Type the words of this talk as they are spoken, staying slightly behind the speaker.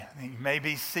You may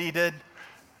be seated.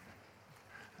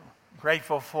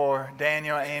 Grateful for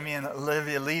Daniel, Amy, and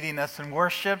Olivia leading us in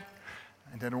worship.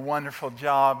 They did a wonderful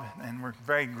job, and we're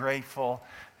very grateful.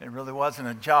 It really wasn't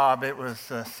a job, it was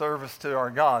a service to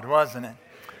our God, wasn't it?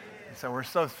 And so we're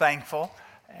so thankful.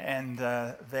 And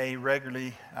they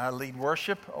regularly lead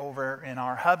worship over in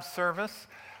our hub service.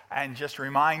 And just a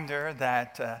reminder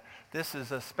that this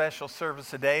is a special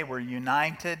service today. We're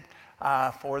united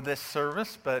for this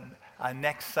service, but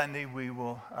next Sunday we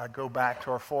will go back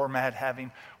to our format,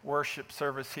 having worship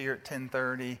service here at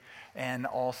 10:30 and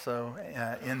also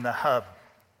in the hub.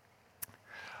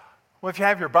 Well, if you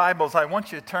have your Bibles, I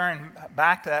want you to turn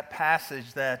back to that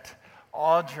passage that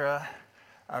Audra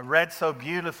read so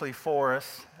beautifully for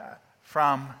us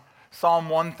from Psalm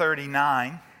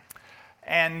 139.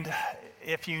 And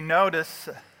if you notice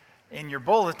in your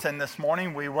bulletin this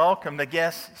morning, we welcomed a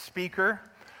guest speaker,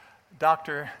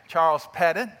 Dr. Charles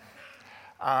Pettit.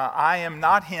 I am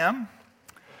not him,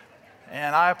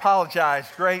 and I apologize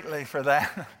greatly for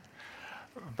that.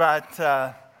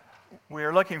 But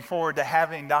we're looking forward to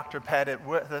having Dr. Pettit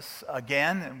with us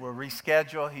again, and we'll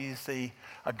reschedule. He's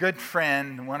a good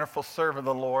friend, wonderful servant of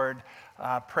the Lord,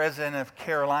 president of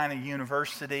Carolina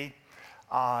University.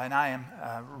 And I am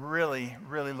really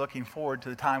looking forward to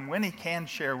the time when he can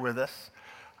share with us.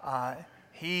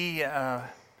 He,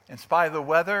 in spite of the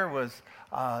weather, was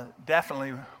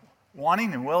definitely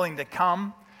wanting and willing to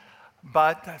come,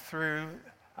 but through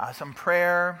some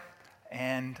prayer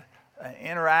and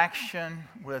interaction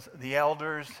with the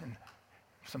elders and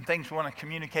some things we want to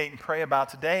communicate and pray about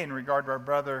today in regard to our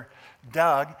brother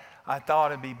Doug, I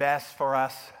thought it'd be best for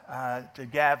us to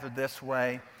gather this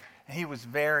way. And he was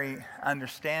very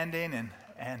understanding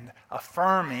and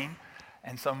affirming,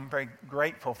 and so I'm very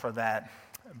grateful for that.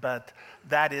 But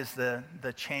that is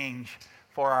the change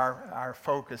for our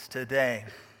focus today.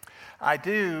 I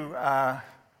do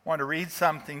want to read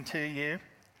something to you.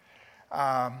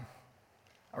 I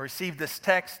received this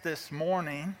text this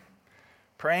morning,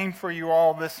 praying for you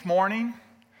all this morning.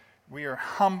 We are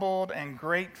humbled and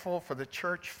grateful for the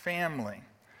church family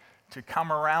to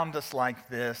come around us like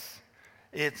this.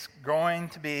 It's going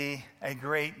to be a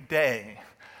great day.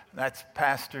 That's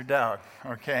Pastor Doug,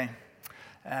 okay?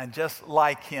 And just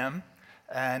like him,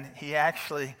 and he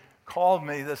actually called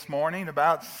me this morning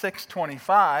about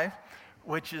 6:25,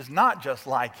 which is not just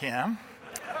like him.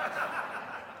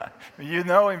 You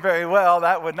know him very well.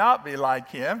 That would not be like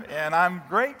him. And I'm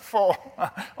grateful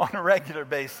on a regular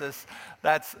basis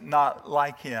that's not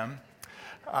like him.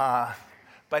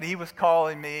 But he was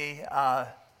calling me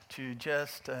to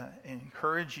just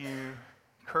encourage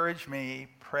me,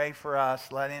 pray for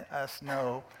us, letting us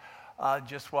know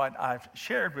just what I've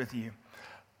shared with you.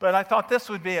 But I thought this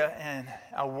would be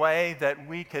a way that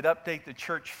we could update the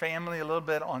church family a little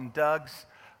bit on Doug's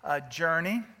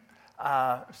journey.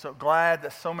 So glad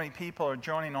that so many people are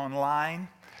joining online.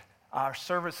 Our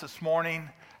service this morning,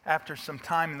 after some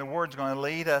time in the Word, is going to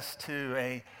lead us to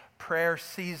a prayer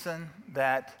season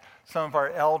that some of our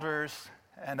elders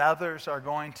and others are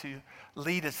going to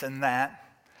lead us in that.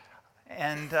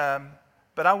 And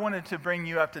but I wanted to bring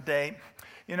you up to date.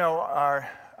 You know,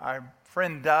 our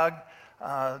friend Doug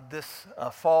this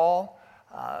fall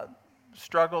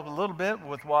struggled a little bit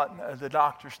with what the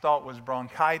doctors thought was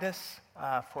bronchitis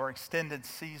for extended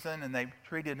season, and they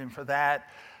treated him for that.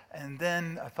 And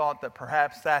then I thought that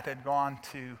perhaps that had gone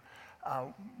to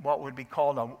what would be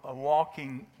called a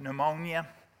walking pneumonia.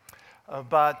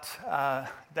 But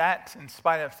that, in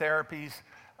spite of therapies,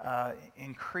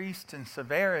 increased in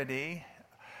severity.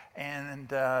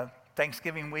 And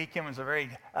Thanksgiving weekend was a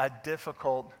very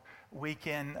difficult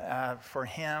weekend for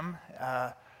him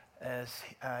as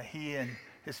he and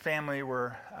his family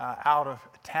were out of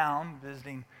town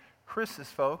visiting Chris's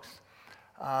folks.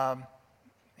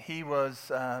 He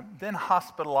was then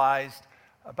hospitalized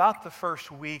about the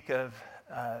first week of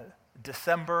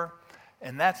December.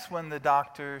 And that's when the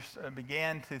doctors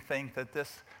began to think that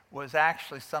this was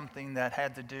actually something that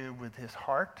had to do with his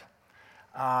heart.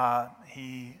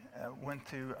 He went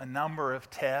through a number of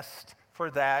tests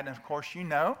for that. And of course, you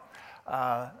know,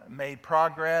 made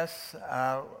progress,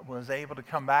 was able to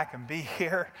come back and be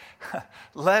here,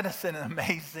 led us in an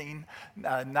amazing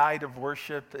night of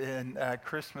worship in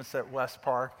Christmas at West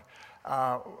Park.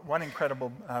 One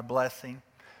incredible blessing.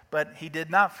 But he did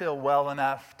not feel well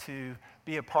enough to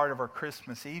be a part of our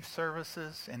Christmas Eve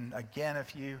services. And again,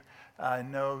 if you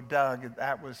know Doug,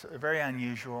 that was very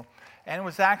unusual. And it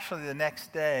was actually the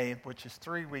next day, which is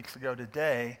 3 weeks ago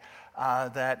today,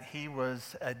 that he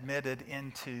was admitted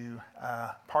into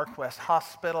Park West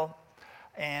Hospital.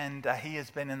 And he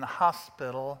has been in the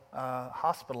hospital,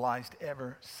 hospitalized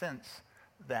ever since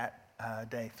that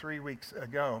day, 3 weeks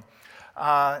ago.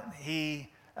 He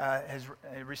has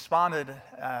responded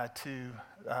to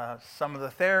some of the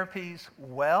therapies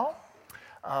well,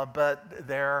 but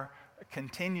there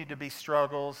continue to be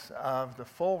struggles of the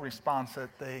full response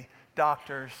that the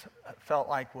doctors felt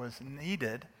like was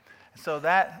needed. So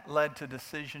that led to a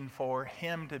decision for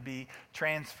him to be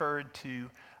transferred to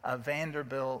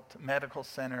Vanderbilt Medical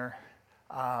Center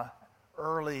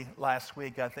early last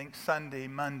week, I think Sunday,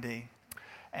 Monday.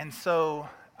 And so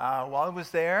while I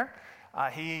was there,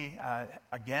 he,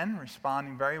 again,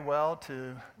 responding very well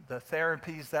to the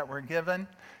therapies that were given,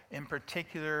 in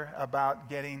particular about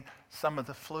getting some of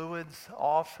the fluids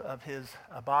off of his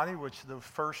body, which is the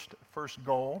first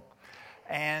goal.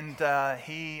 And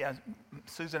he,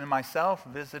 Susan and myself,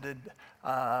 visited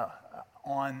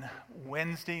on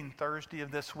Wednesday and Thursday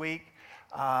of this week.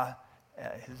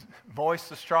 His voice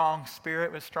was strong,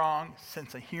 spirit was strong,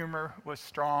 sense of humor was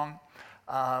strong,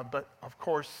 but of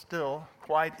course still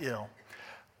quite ill.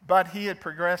 But he had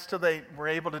progressed till they were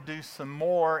able to do some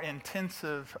more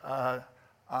intensive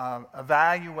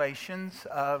evaluations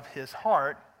of his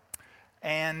heart,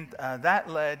 and that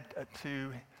led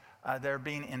to their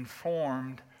being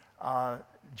informed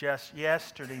just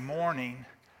yesterday morning,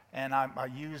 and I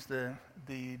use the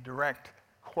direct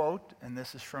quote, and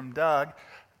this is from Doug,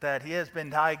 that he has been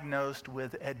diagnosed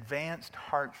with advanced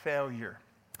heart failure.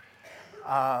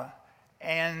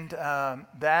 And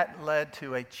that led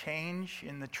to a change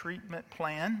in the treatment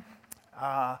plan,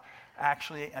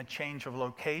 actually a change of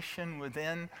location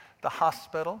within the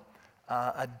hospital,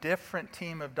 a different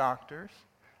team of doctors.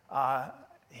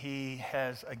 He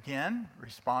has, again,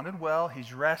 responded well.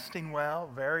 He's resting well,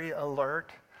 very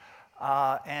alert,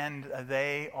 and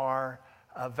they are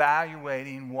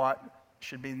evaluating what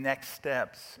should be next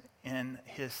steps in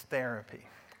his therapy.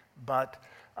 But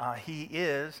he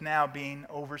is now being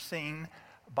overseen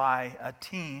by a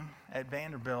team at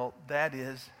Vanderbilt that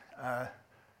is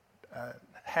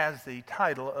has the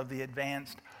title of the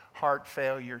Advanced Heart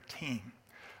Failure Team.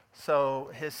 So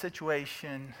his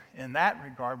situation in that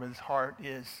regard with his heart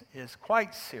is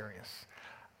quite serious.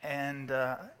 And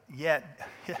yet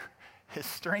his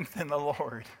strength in the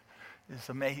Lord is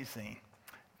amazing.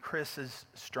 Chris is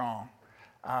strong.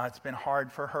 It's been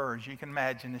hard for her, as you can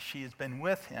imagine, as she has been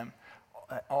with him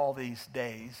all these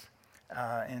days,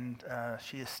 and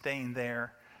she is staying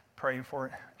there. Pray for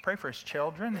his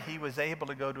children. He was able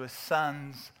to go to his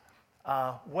son's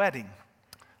wedding,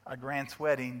 Grant's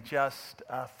wedding, just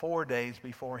 4 days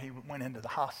before he went into the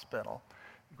hospital.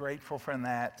 Grateful for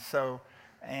that. So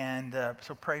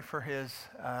pray for his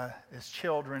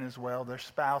children as well, their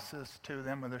spouses, two of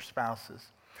them with their spouses.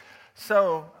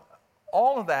 So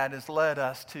all of that has led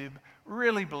us to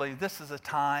really believe this is a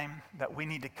time that we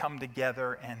need to come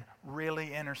together and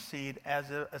really intercede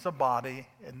as a body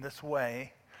in this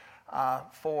way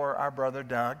for our brother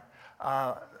Doug.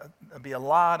 There'll be a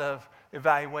lot of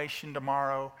evaluation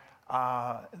tomorrow,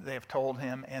 they have told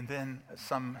him, and then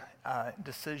some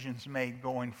decisions made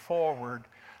going forward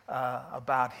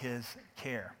about his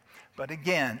care. But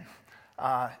again,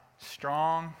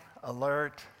 strong,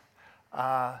 alert.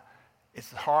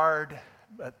 It's hard,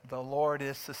 but the Lord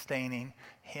is sustaining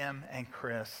him and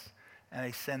Chris, and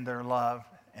they send their love.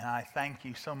 And I thank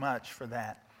you so much for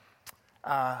that,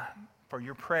 for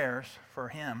your prayers for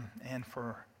him and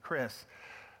for Chris.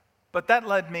 But that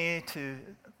led me to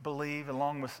believe,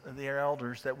 along with the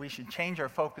elders, that we should change our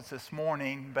focus this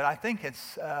morning. But I think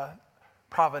it's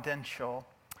providential.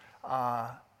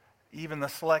 Even the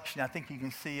selection, I think you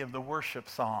can see, of the worship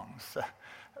songs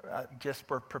just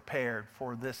were prepared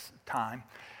for this time.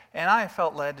 And I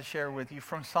felt led to share with you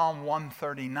from Psalm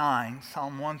 139.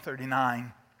 Psalm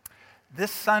 139.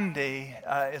 This Sunday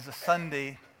is a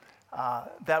Sunday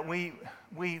that we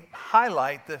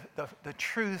highlight the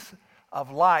truth of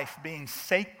life being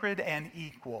sacred and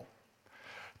equal.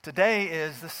 Today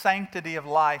is the Sanctity of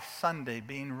Life Sunday,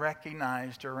 being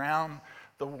recognized around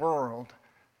the world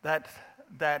that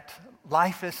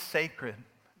life is sacred.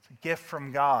 It's a gift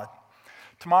from God.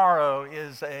 Tomorrow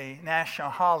is a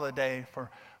national holiday for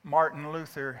Martin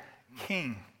Luther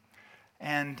King.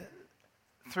 And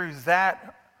through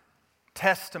that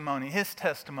testimony, his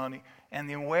testimony, and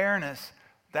the awareness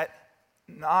that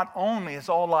not only is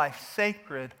all life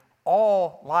sacred,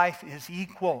 all life is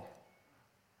equal,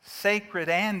 sacred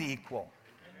and equal.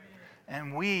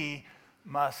 And we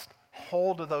must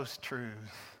hold to those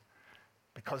truths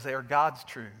because they are God's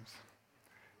truths.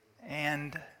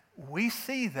 And we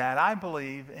see that, I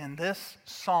believe, in this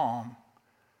psalm,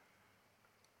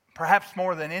 perhaps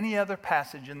more than any other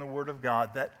passage in the Word of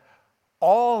God, that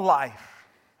all life,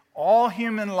 all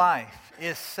human life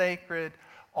is sacred,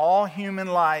 All human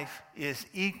life is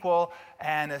equal,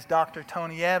 and as Dr.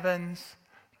 Tony Evans,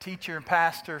 teacher and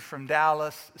pastor from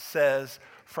Dallas, says,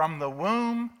 from the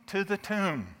womb to the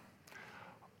tomb,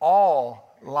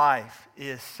 all life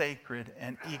is sacred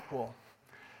and equal.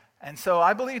 And so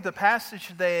I believe the passage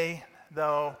today,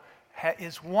 though,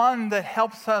 is one that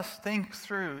helps us think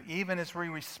through, even as we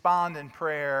respond in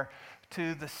prayer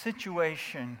to the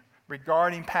situation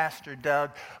regarding Pastor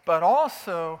Doug, but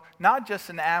also not just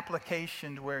an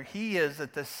application to where he is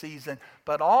at this season,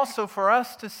 but also for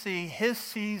us to see his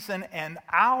season and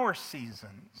our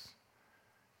seasons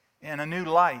in a new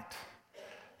light.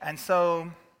 And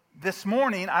so this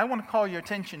morning, I want to call your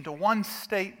attention to one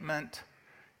statement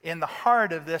in the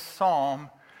heart of this psalm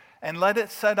and let it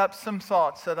set up some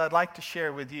thoughts that I'd like to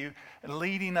share with you,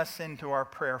 leading us into our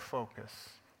prayer focus.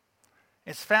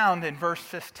 It's found in verse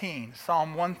 15,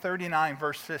 Psalm 139,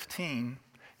 verse 15.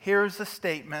 Here's a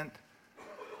statement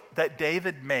that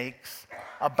David makes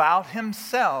about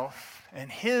himself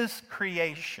and his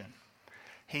creation.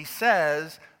 He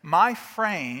says, my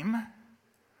frame,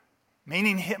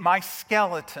 meaning my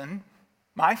skeleton,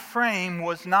 my frame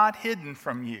was not hidden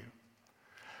from you.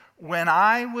 When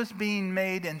I was being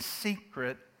made in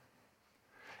secret,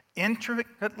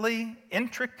 intricately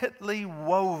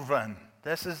woven.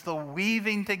 This is the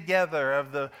weaving together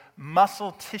of the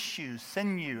muscle tissue,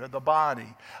 sinew of the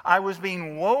body. I was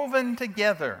being woven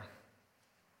together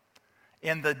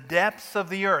in the depths of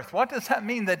the earth. What does that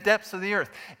mean, the depths of the earth?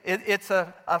 It's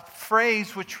a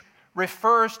phrase which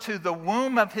refers to the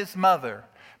womb of his mother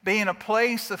being a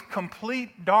place of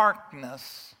complete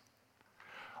darkness,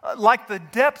 like the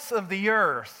depths of the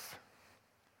earth.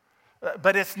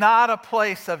 But it's not a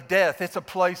place of death. It's a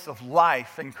place of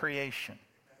life and creation.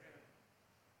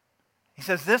 He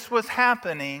says this was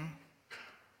happening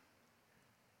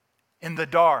in the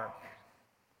dark.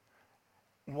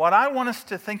 What I want us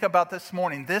to think about this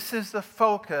morning, this is the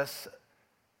focus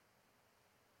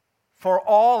for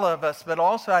all of us, but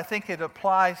also I think it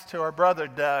applies to our brother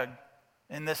Doug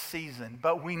in this season.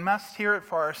 But we must hear it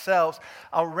for ourselves,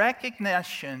 a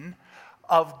recognition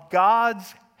of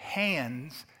God's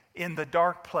hands in the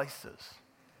dark places.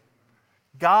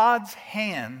 God's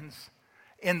hands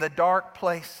in the dark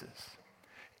places.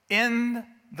 In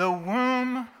the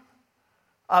womb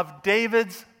of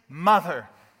David's mother,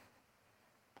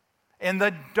 in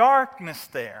the darkness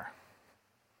there,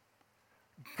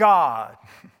 God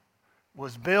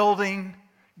was building,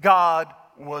 God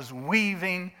was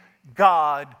weaving,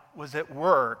 God was at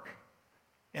work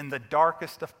in the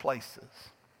darkest of places.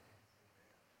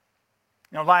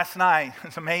 You know, last night,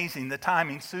 it's amazing, the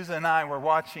timing. Susan and I were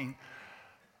watching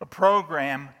a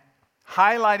program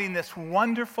highlighting this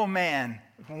wonderful man,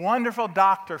 wonderful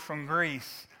doctor from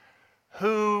Greece,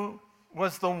 who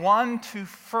was the one to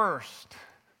first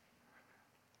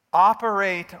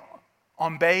operate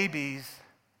on babies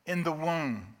in the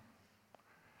womb.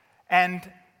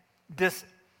 And this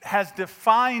has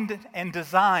defined and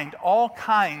designed all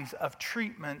kinds of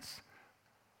treatments,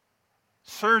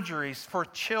 surgeries for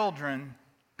children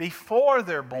before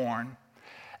they're born.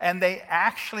 And they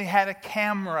actually had a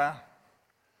camera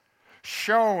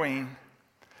showing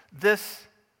this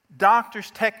doctor's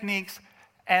techniques,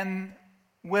 and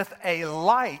with a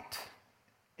light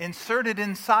inserted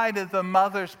inside of the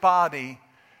mother's body,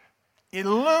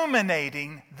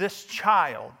 illuminating this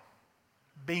child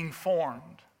being formed.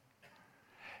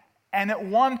 And at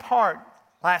one part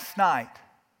last night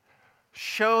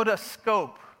showed a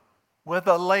scope with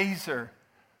a laser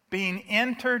being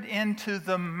entered into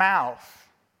the mouth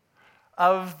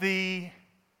of the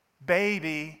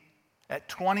baby at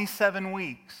 27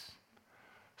 weeks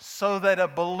so that a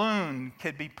balloon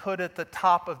could be put at the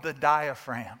top of the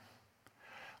diaphragm.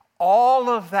 All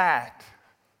of that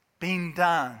being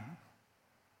done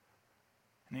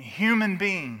in a human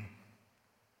being,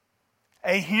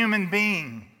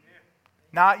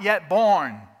 not yet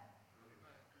born,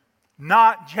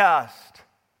 not just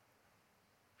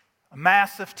a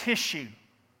mass of tissue,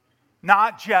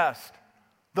 not just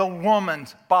the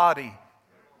woman's body,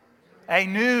 a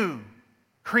new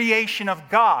creation of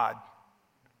God.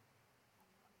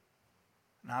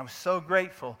 And I was so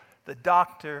grateful the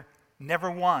doctor never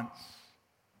once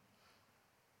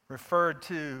referred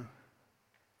to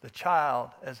the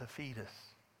child as a fetus,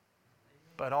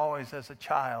 but always as a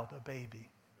child, a baby.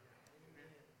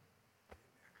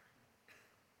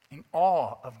 In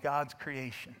awe of God's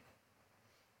creation.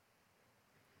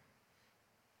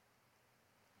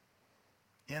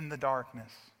 In the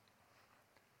darkness.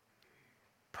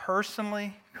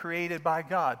 Personally created by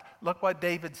God. Look what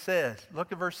David says.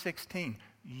 Look at verse 16.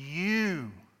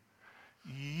 You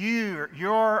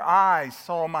Your eyes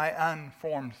saw my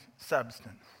unformed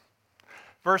substance.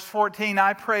 Verse 14,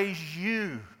 I praise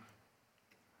you.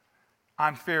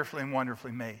 I'm fearfully and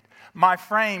wonderfully made. My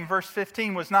frame, verse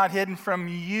 15, was not hidden from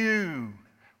you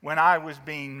when I was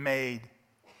being made.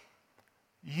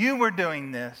 You were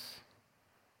doing this.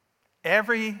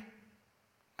 Every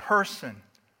person,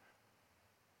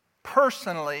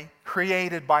 personally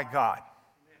created by God.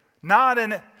 Not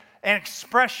an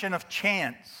expression of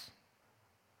chance.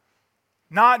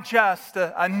 Not just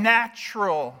a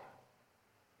natural,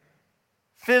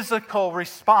 physical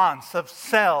response of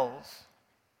cells.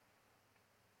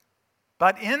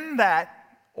 But in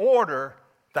that order,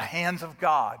 the hands of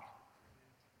God.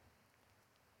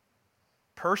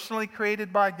 Personally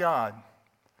created by God.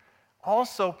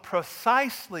 Also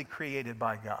precisely created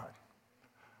by God.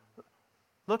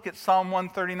 Look at Psalm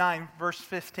 139, verse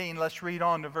 15. Let's read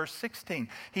on to verse 16.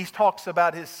 He talks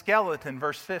about his skeleton,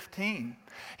 verse 15.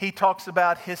 He talks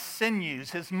about his sinews,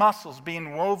 his muscles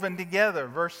being woven together,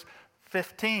 verse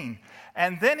 15.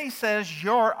 And then he says,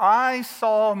 your eyes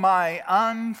saw my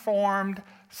unformed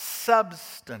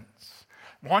substance.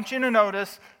 I want you to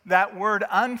notice that word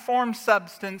unformed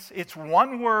substance, it's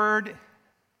one word,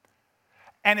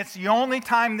 and it's the only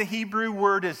time the Hebrew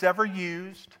word is ever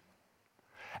used.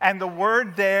 And the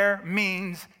word there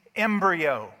means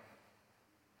embryo.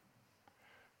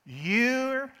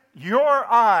 Your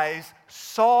eyes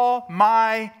saw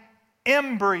my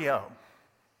embryo.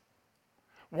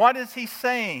 What is he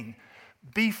saying?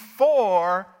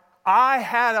 Before I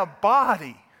had a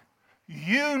body,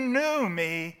 you knew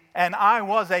me and I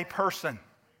was a person.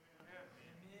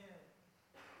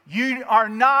 You are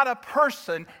not a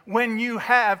person when you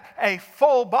have a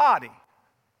full body.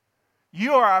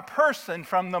 You are a person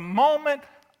from the moment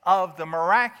of the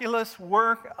miraculous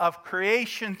work of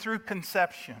creation through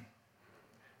conception.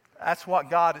 That's what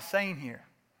God is saying here.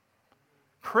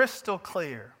 Crystal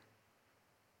clear.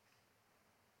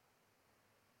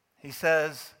 He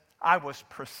says, I was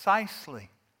precisely,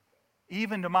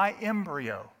 even to my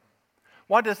embryo.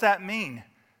 What does that mean?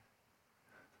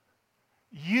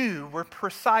 You were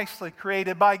precisely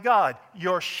created by God.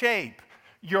 Your shape,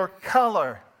 your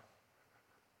color,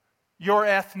 your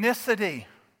ethnicity.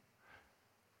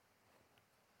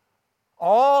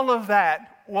 All of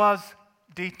that was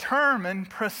determined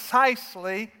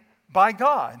precisely by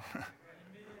God.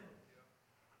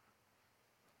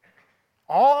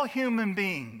 All human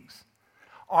beings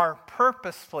are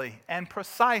purposefully and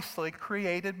precisely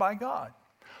created by God.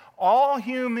 All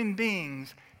human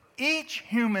beings, each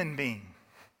human being,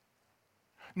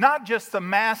 not just the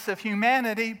mass of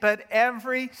humanity, but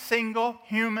every single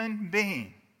human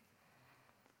being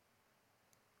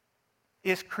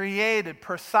is created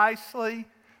precisely,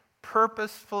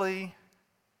 purposefully,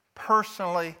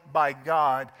 personally by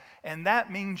God, and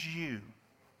that means you.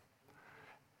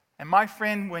 And my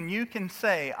friend, when you can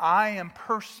say, I am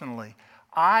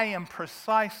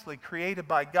precisely created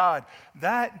by God,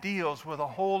 that deals with a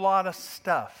whole lot of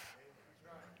stuff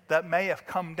that may have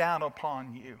come down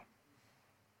upon you.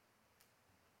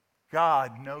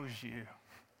 God knows you.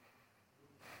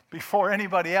 Before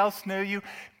anybody else knew you,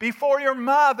 before your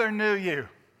mother knew you,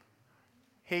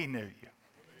 He knew you.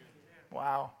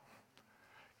 Wow.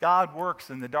 God works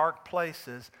in the dark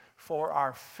places for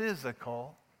our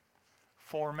physical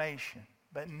formation.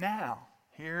 But now,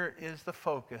 here is the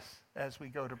focus as we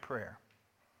go to prayer.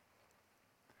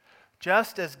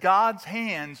 Just as God's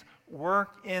hands work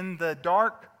in the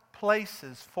dark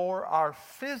places for our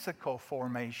physical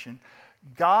formation,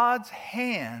 God's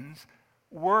hands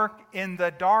work in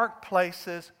the dark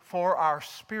places for our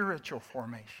spiritual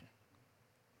formation.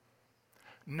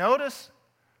 Notice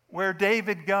where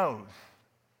David goes.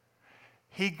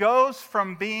 He goes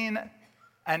from being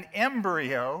an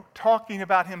embryo, talking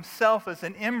about himself as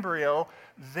an embryo,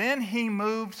 then he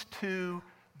moves to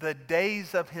the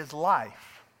days of his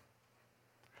life.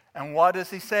 And what does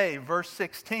he say? Verse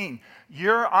 16,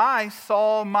 your eyes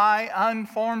saw my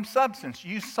unformed substance.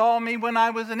 You saw me when I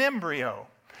was an embryo.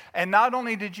 And not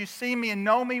only did you see me and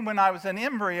know me when I was an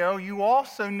embryo, you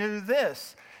also knew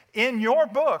this. In your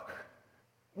book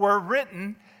were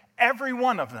written every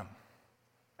one of them.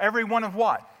 Every one of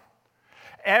what?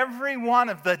 Every one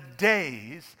of the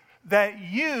days that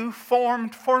you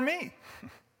formed for me.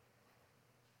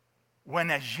 When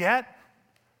as yet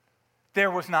there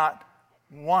was not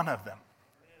one of them.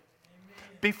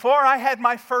 Before I had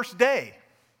my first day,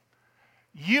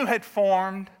 you had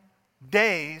formed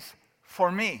days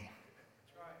for me.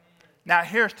 Now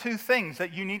here's two things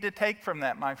that you need to take from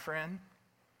that, my friend.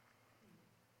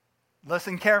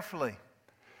 Listen carefully.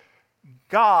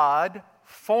 God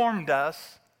formed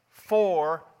us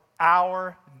for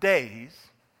our days,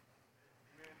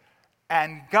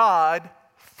 and God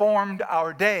formed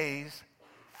our days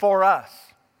for us.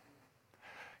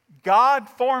 God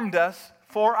formed us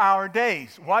for our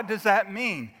days. What does that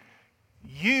mean?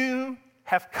 You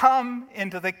have come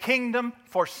into the kingdom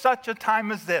for such a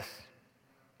time as this.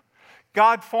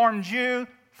 God formed you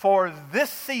for this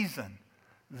season,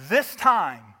 this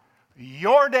time.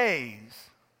 Your days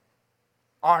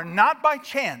are not by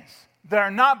chance.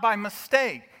 They're not by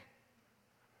mistake.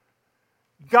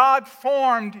 God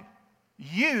formed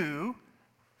you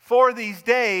for these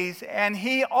days, and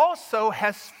He also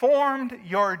has formed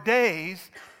your days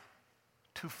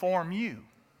to form you.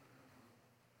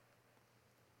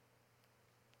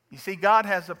 You see, God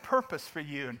has a purpose for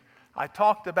you. And I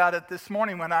talked about it this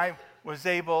morning when I was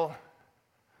able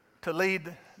to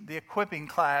lead the equipping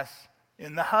class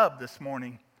in the hub this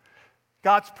morning.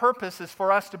 God's purpose is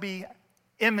for us to be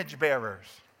image bearers,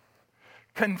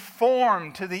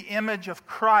 conformed to the image of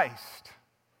Christ.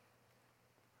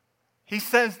 He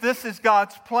says this is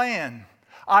God's plan.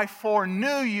 I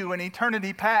foreknew you in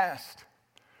eternity past.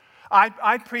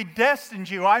 I predestined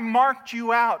you. I marked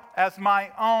you out as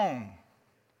my own.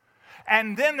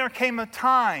 And then there came a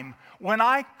time when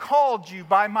I called you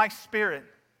by my Spirit.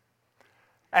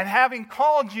 And having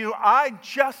called you, I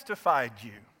justified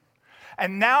you.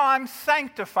 And now I'm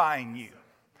sanctifying you.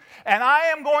 And I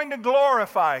am going to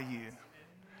glorify you.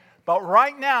 But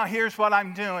right now, here's what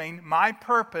I'm doing. My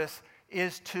purpose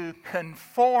is to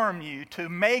conform you, to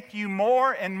make you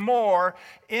more and more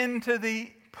into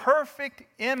the perfect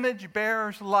image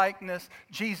bearer's likeness,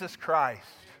 Jesus Christ.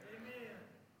 Amen.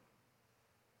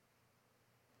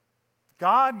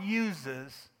 God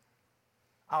uses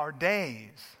our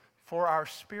days for our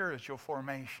spiritual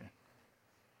formation.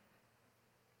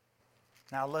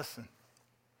 Now listen.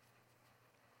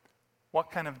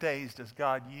 What kind of days does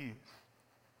God use?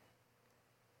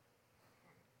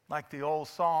 Like the old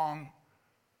song,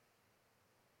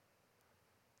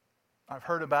 I've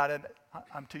heard about it.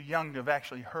 I'm too young to have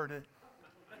actually heard it.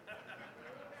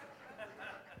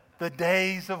 The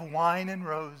days of wine and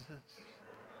roses.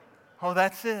 Oh,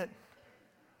 that's it.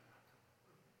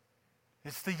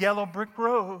 It's the yellow brick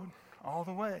road all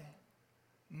the way.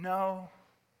 No.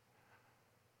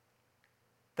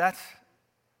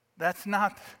 That's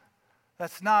not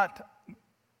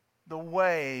the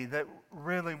way that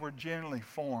really we're generally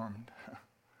formed.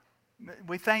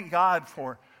 We thank God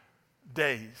for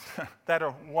days that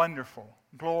are wonderful,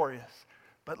 glorious.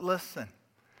 But listen,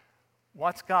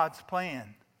 what's God's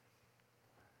plan?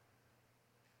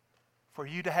 For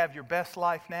you to have your best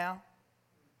life now?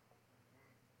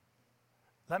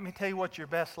 Let me tell you what your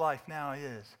best life now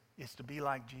is. It's to be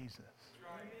like Jesus.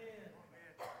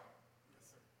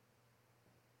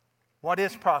 What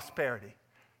is prosperity?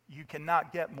 You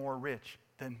cannot get more rich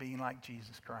than being like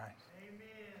Jesus Christ. Amen.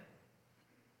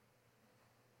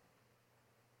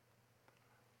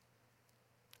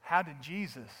 How did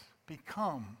Jesus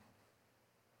become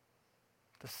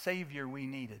the Savior we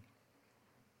needed?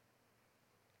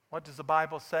 What does the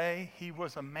Bible say? He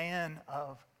was a man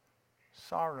of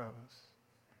sorrows,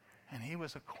 and he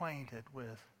was acquainted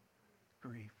with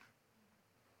grief.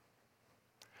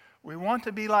 We want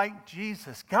to be like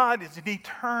Jesus. God is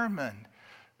determined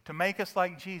to make us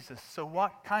like Jesus. So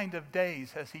what kind of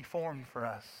days has He formed for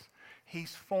us?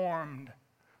 He's formed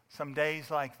some days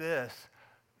like this,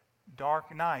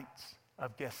 dark nights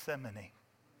of Gethsemane.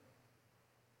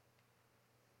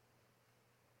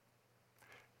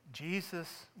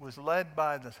 Jesus was led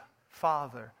by the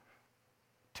Father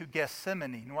to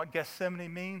Gethsemane. And what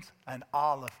Gethsemane means? An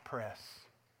olive press,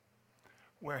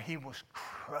 where He was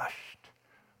crushed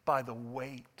by the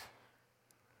weight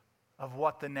of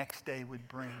what the next day would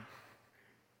bring.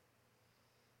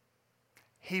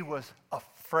 He was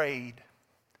afraid.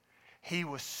 He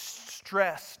was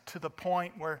stressed to the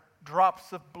point where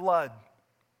drops of blood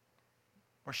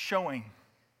were showing.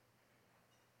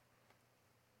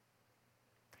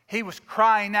 He was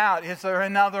crying out, "Is there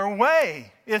another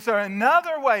way? Is there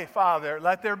another way, Father?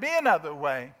 Let there be another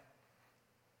way."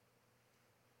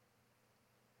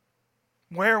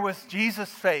 Where was Jesus'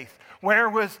 faith? Where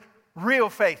was real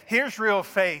faith? Here's real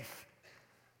faith.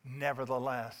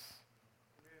 Nevertheless,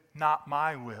 not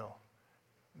my will,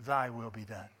 thy will be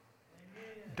done.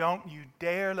 Amen. Don't you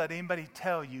dare let anybody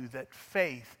tell you that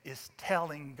faith is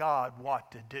telling God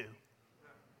what to do.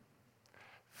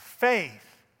 Faith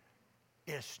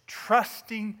is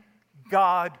trusting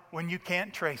God when you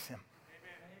can't trace Him.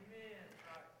 Amen.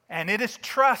 And it is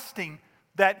trusting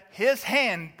that His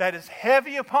hand that is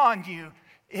heavy upon you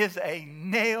is a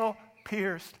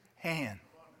nail-pierced hand.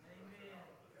 Amen.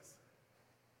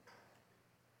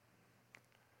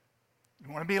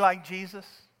 You want to be like Jesus?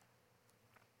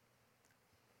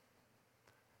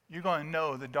 You're going to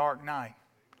know the dark night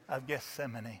of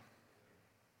Gethsemane.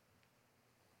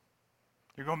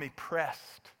 You're going to be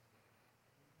pressed.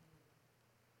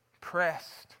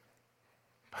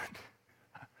 But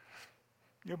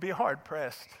you'll be hard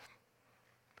pressed.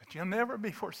 But you'll never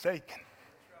be forsaken.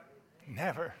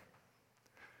 Never.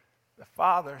 The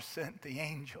Father sent the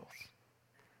angels,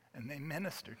 and they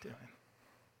ministered to him.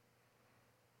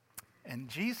 And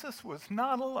Jesus was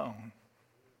not alone.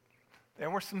 There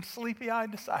were some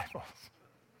sleepy-eyed disciples,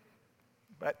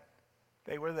 but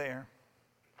they were there.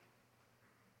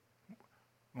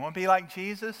 You want to be like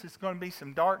Jesus? It's going to be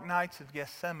some dark nights of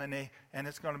Gethsemane, and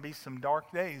it's going to be some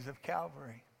dark days of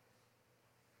Calvary.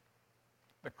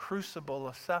 The crucible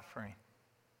of suffering.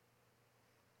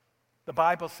 The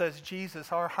Bible says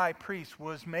Jesus, our high priest,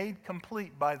 was made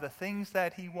complete by the things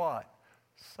that he what?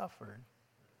 Suffered.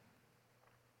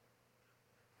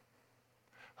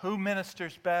 Who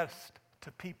ministers best to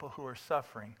people who are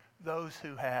suffering? Those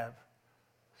who have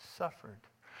suffered.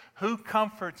 Who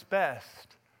comforts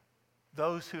best?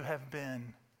 Those who have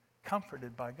been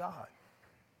comforted by God.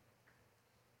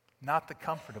 Not the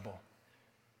comfortable.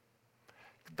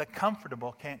 The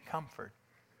comfortable can't comfort.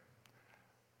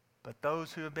 But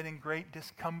those who have been in great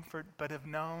discomfort but have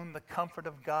known the comfort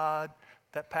of God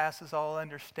that passes all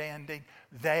understanding,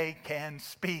 they can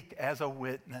speak as a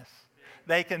witness.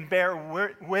 They can bear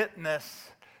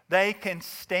witness. They can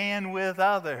stand with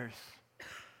others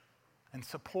and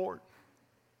support.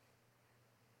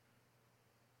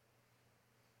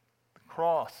 The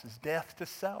cross is death to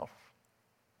self.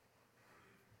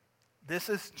 This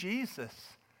is Jesus,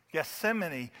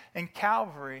 Gethsemane and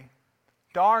Calvary.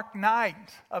 Dark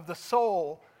night of the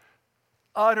soul,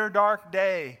 utter dark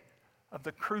day of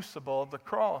the crucible of the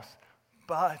cross,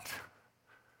 but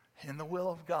in the will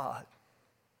of God.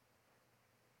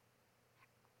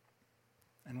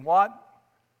 And what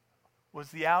was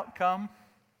the outcome?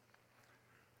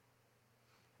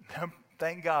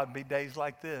 Thank God, be days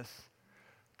like this.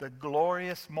 The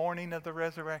glorious morning of the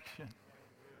resurrection.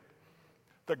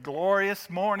 The glorious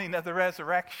morning of the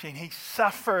resurrection. He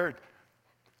suffered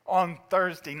on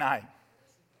Thursday night.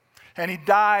 And he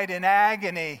died in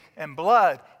agony and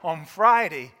blood on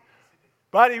Friday.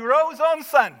 But he rose on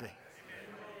Sunday.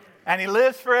 And he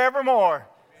lives forevermore.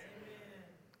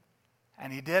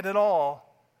 And he did it all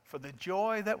for the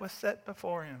joy that was set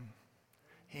before him.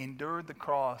 He endured the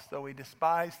cross, though he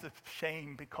despised the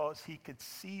shame, because he could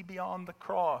see beyond the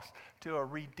cross to a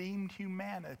redeemed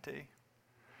humanity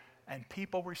and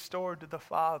people restored to the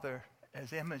Father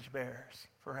as image bearers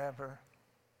forever.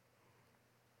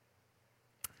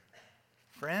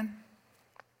 Friend,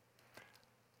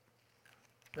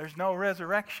 there's no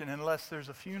resurrection unless there's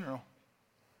a funeral.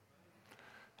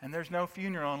 And there's no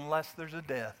funeral unless there's a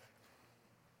death.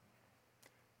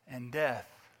 And death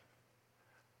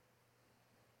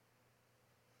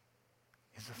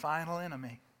is the final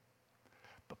enemy.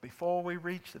 But before we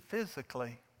reach it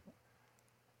physically,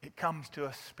 it comes to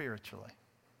us spiritually.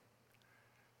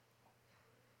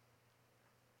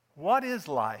 What is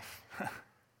life?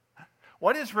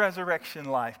 What is resurrection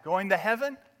life? Going to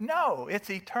heaven? No, it's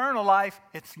eternal life.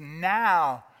 It's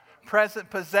now, present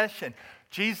possession.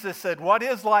 Jesus said, what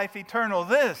is life eternal?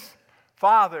 This,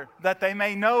 Father, that they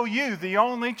may know you, the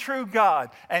only true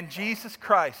God, and Jesus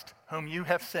Christ, whom you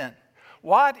have sent.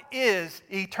 What is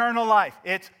eternal life?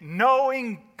 It's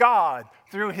knowing God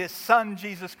through his Son,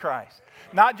 Jesus Christ.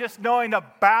 Not just knowing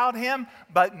about him,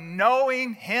 but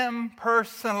knowing him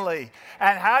personally.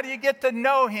 And how do you get to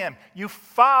know him? You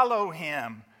follow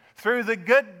him through the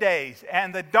good days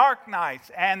and the dark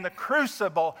nights and the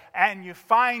crucible, and you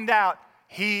find out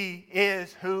he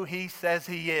is who he says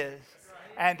he is.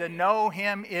 And to know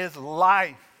him is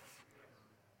life.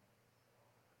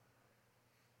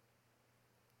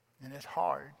 And it's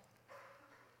hard.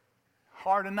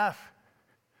 Hard enough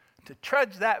to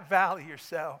trudge that valley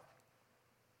yourself.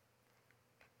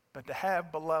 But to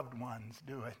have beloved ones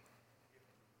do it.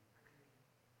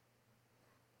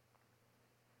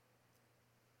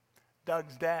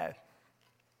 Doug's dad.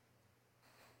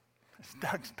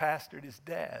 Doug's pastored his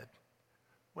dad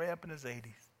way up in his 80s.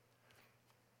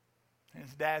 And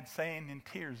his dad saying in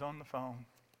tears on the phone,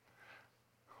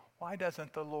 why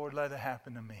doesn't the Lord let it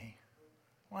happen to me?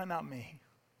 Why not me?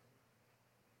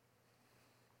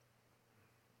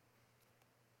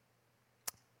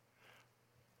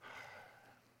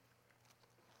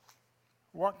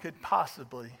 What could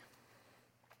possibly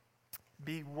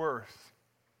be worth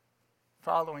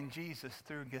following Jesus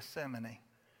through Gethsemane?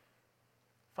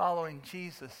 Following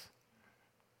Jesus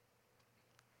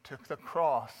to the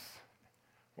cross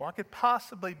What could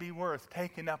possibly be worth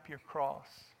taking up your cross?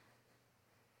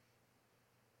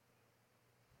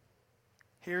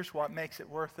 Here's what makes it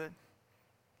worth it.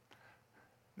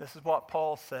 This is what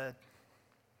Paul said.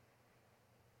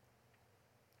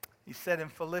 He said in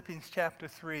Philippians chapter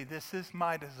 3, "This is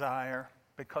my desire,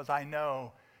 because I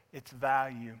know its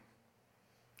value,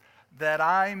 that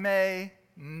I may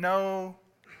know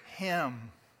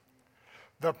him,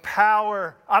 the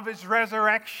power of his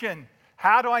resurrection."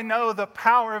 How do I know the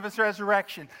power of his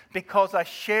resurrection? Because I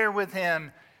share with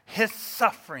him his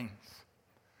sufferings,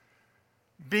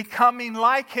 becoming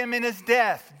like him in his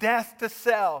death, death to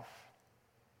self.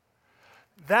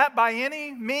 That by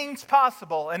any means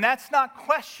possible, and that's not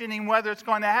questioning whether it's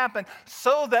going to happen,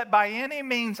 so that by any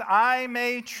means I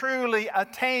may truly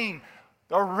attain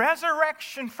the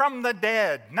resurrection from the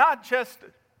dead. Not just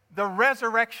the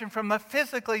resurrection from the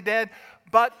physically dead,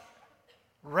 but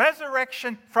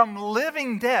resurrection from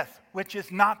living death, which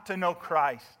is not to know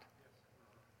Christ.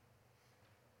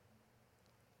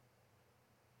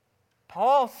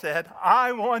 Paul said,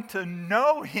 I want to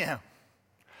know him.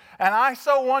 And I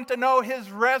so want to know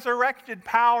his resurrected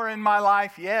power in my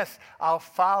life. Yes, I'll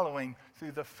follow him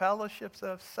through the fellowships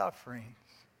of sufferings.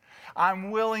 I'm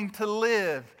willing to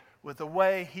live with the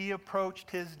way he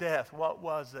approached his death. What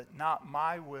was it? Not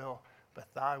my will,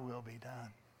 but thy will be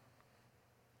done.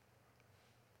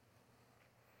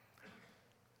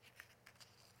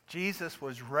 Jesus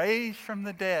was raised from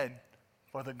the dead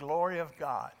for the glory of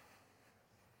God.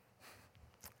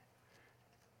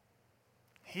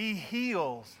 He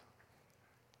heals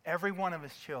every one of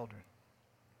his children.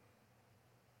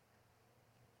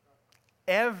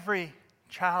 Every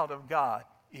child of God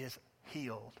is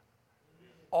healed,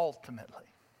 ultimately.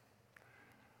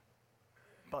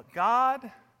 But God,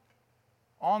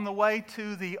 on the way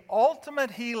to the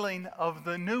ultimate healing of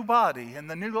the new body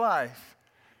and the new life,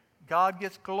 God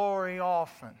gets glory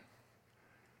often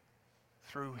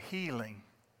through healing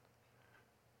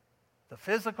the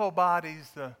physical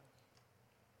bodies, the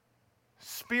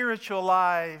spiritual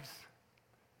lives,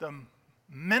 the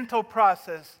mental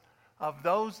process of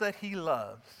those that he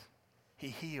loves. He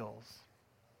heals.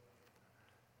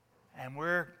 And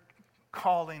we're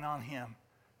calling on him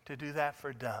to do that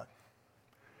for Doug.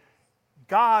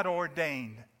 God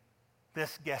ordained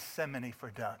this Gethsemane for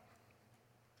Doug.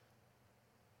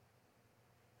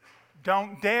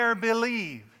 Don't dare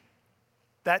believe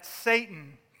that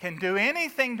Satan can do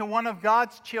anything to one of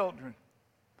God's children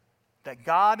that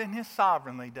God in his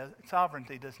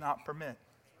sovereignty does not permit.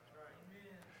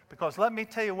 Because let me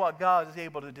tell you what God is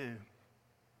able to do.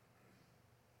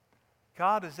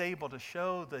 God is able to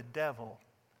show the devil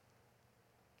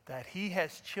that he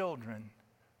has children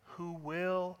who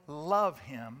will love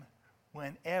him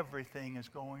when everything is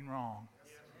going wrong.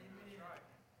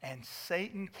 And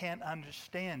Satan can't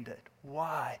understand it.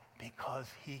 Why? Because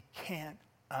he can't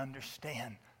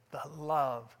understand the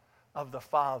love of the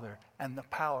Father and the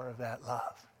power of that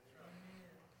love.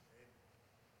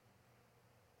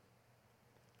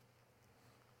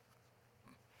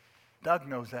 Doug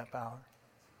knows that power.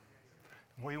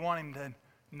 We want him to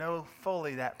know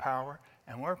fully that power,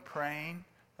 and we're praying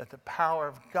that the power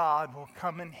of God will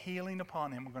come in healing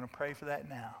upon him. We're going to pray for that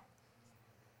now.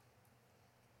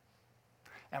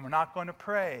 And we're not going to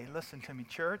pray, listen to me,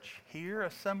 church, here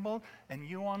assembled, and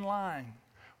you online.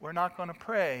 We're not going to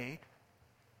pray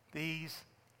these,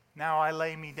 now I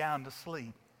lay me down to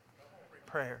sleep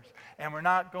prayers. And we're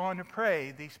not going to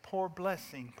pray these poor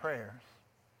blessing prayers.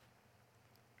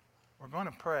 We're going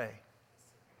to pray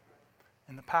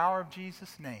in the power of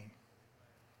Jesus' name,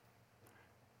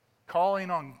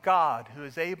 calling on God who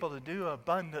is able to do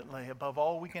abundantly above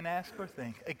all we can ask or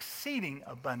think, exceeding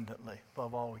abundantly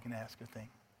above all we can ask or think.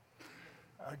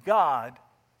 A God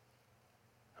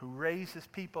who raises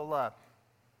people up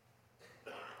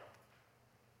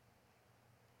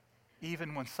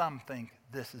even when some think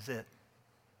this is it.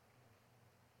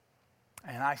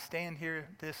 And I stand here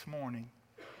this morning,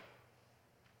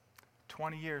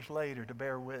 20 years later, to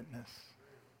bear witness.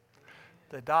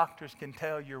 The doctors can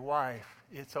tell your wife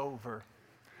it's over,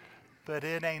 but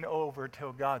it ain't over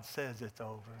till God says it's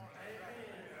over.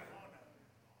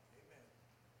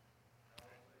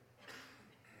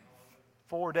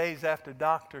 4 days after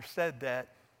doctor said that,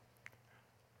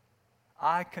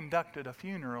 I conducted a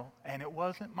funeral, and it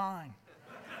wasn't mine.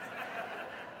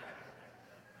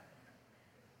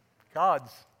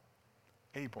 God's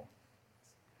able.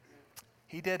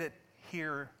 He did it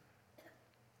here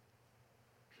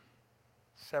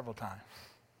several times.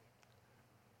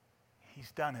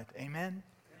 He's done it. Amen?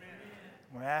 Amen.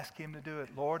 We ask him to do it,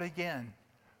 Lord, again,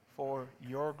 for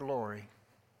your glory.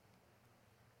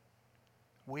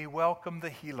 We welcome the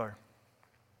healer.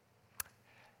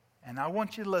 And I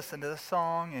want you to listen to this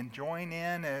song and join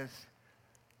in as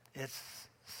it's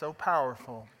so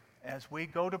powerful. As we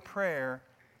go to prayer,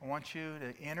 I want you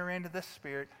to enter into the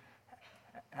Spirit.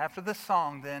 After the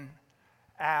song, then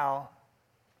Al,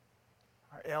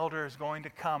 our elder, is going to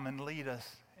come and lead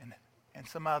us and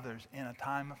some others in a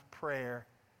time of prayer.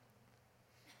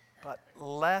 But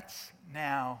let's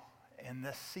now, in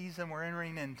this season we're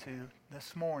entering into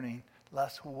this morning,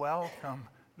 let's welcome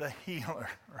the healer,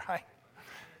 right?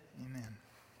 Amen.